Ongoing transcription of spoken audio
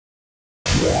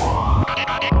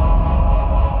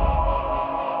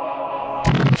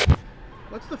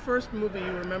What's the first movie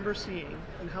you remember seeing,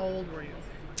 and how old were you?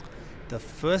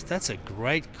 That's a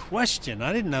great question.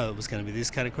 I didn't know it was going to be this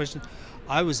kind of question.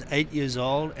 I was 8 years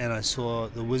old and I saw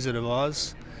The Wizard of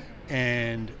Oz,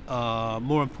 and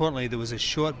more importantly, there was a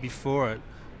short before it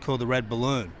called The Red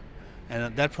Balloon,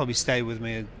 and that probably stayed with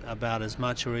me about as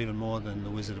much or even more than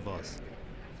The Wizard of Oz.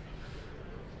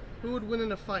 Who would win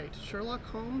in a fight, Sherlock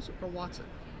Holmes or Watson?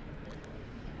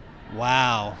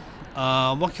 Wow.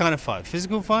 What kind of fight?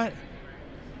 Physical fight?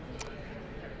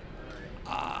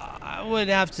 I would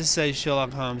have to say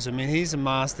Sherlock Holmes. I mean, he's a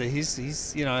master. He's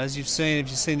as you've seen, if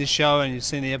you've seen the show and you've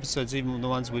seen the episodes, even the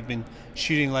ones we've been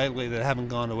shooting lately that haven't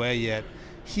gone to air yet,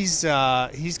 he's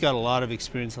got a lot of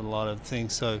experience on a lot of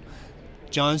things. So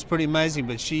Joan's pretty amazing,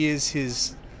 but she is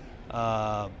his,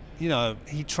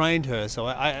 he trained her. So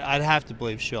I'd have to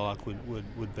believe Sherlock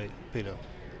would beat her.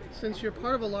 Since you're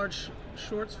part of a large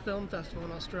shorts film festival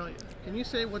in Australia, can you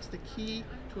say what's the key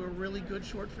to a really good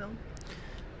short film?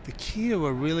 The key to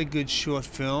a really good short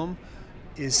film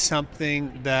is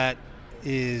something that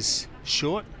is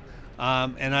short,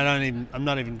 and I'm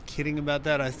not even kidding about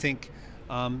that. I think,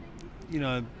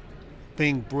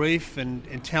 being brief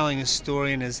and telling a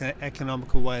story in as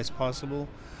economical way as possible.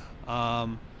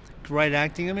 Great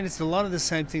acting. I mean, it's a lot of the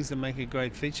same things that make a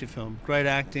great feature film. Great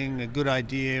acting, a good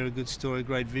idea, a good story,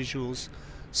 great visuals.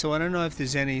 So I don't know if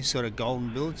there's any sort of golden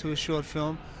bullet to a short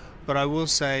film, but I will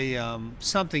say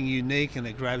something unique and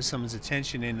that grabs someone's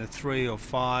attention in the 3 or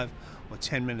 5 or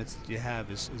 10 minutes that you have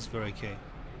is very key.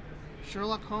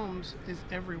 Sherlock Holmes is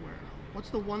everywhere. What's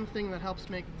the one thing that helps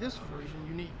make this version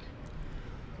unique?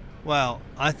 Well,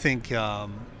 I think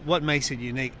what makes it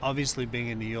unique, obviously being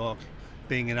in New York,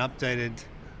 being an updated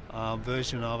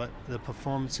version of it, the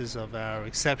performances of our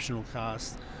exceptional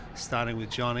cast, starting with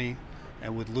Johnny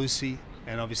and with Lucy,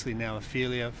 and obviously now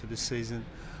Ophelia for this season.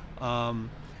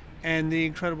 And the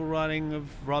incredible writing of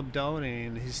Rob Downey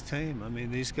and his team. I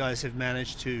mean, these guys have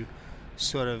managed to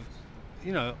sort of,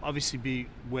 obviously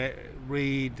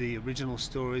read the original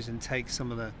stories and take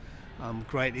some of the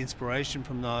great inspiration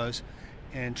from those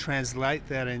and translate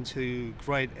that into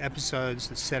great episodes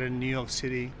that's set in New York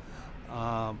City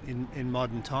in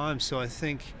modern times. So I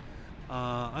think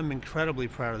I'm incredibly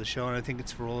proud of the show, and I think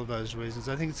it's for all of those reasons.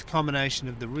 I think it's a combination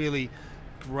of the really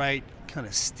great kind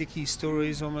of sticky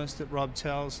stories almost that Rob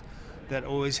tells that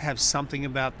always have something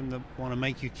about them that want to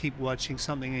make you keep watching,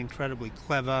 something incredibly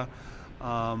clever,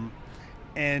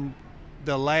 and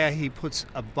the layer he puts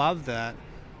above that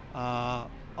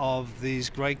of these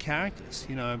great characters,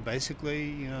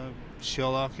 basically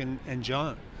Sherlock and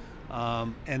John,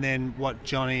 and then what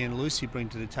Johnny and Lucy bring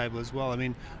to the table as well. I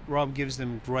mean, Rob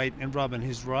and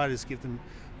his writers give them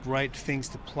great things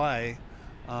to play,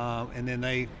 and then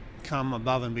they come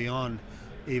above and beyond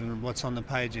even what's on the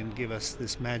page and give us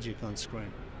this magic on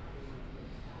screen.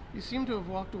 You seem to have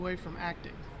walked away from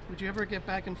acting. Would you ever get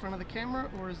back in front of the camera,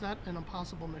 or is that an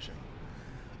impossible mission?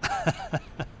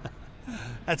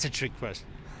 That's a trick question.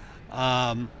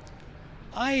 I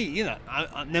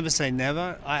never say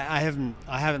never. I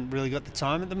haven't really got the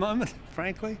time at the moment,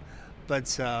 frankly,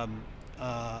 but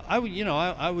I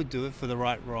would do it for the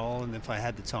right role and if I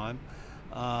had the time.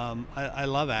 I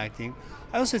love acting.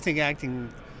 I also think acting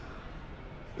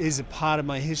is a part of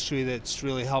my history that's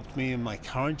really helped me in my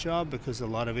current job, because a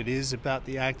lot of it is about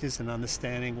the actors and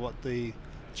understanding what the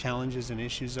challenges and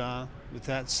issues are with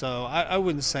that. So I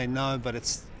wouldn't say no, but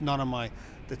it's not on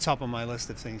the top of my list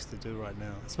of things to do right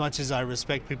now. As much as I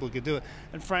respect people who could do it,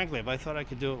 and frankly, if I thought I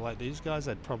could do it like these guys,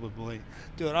 I'd probably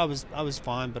do it. I was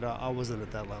fine, but I wasn't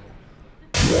at that level.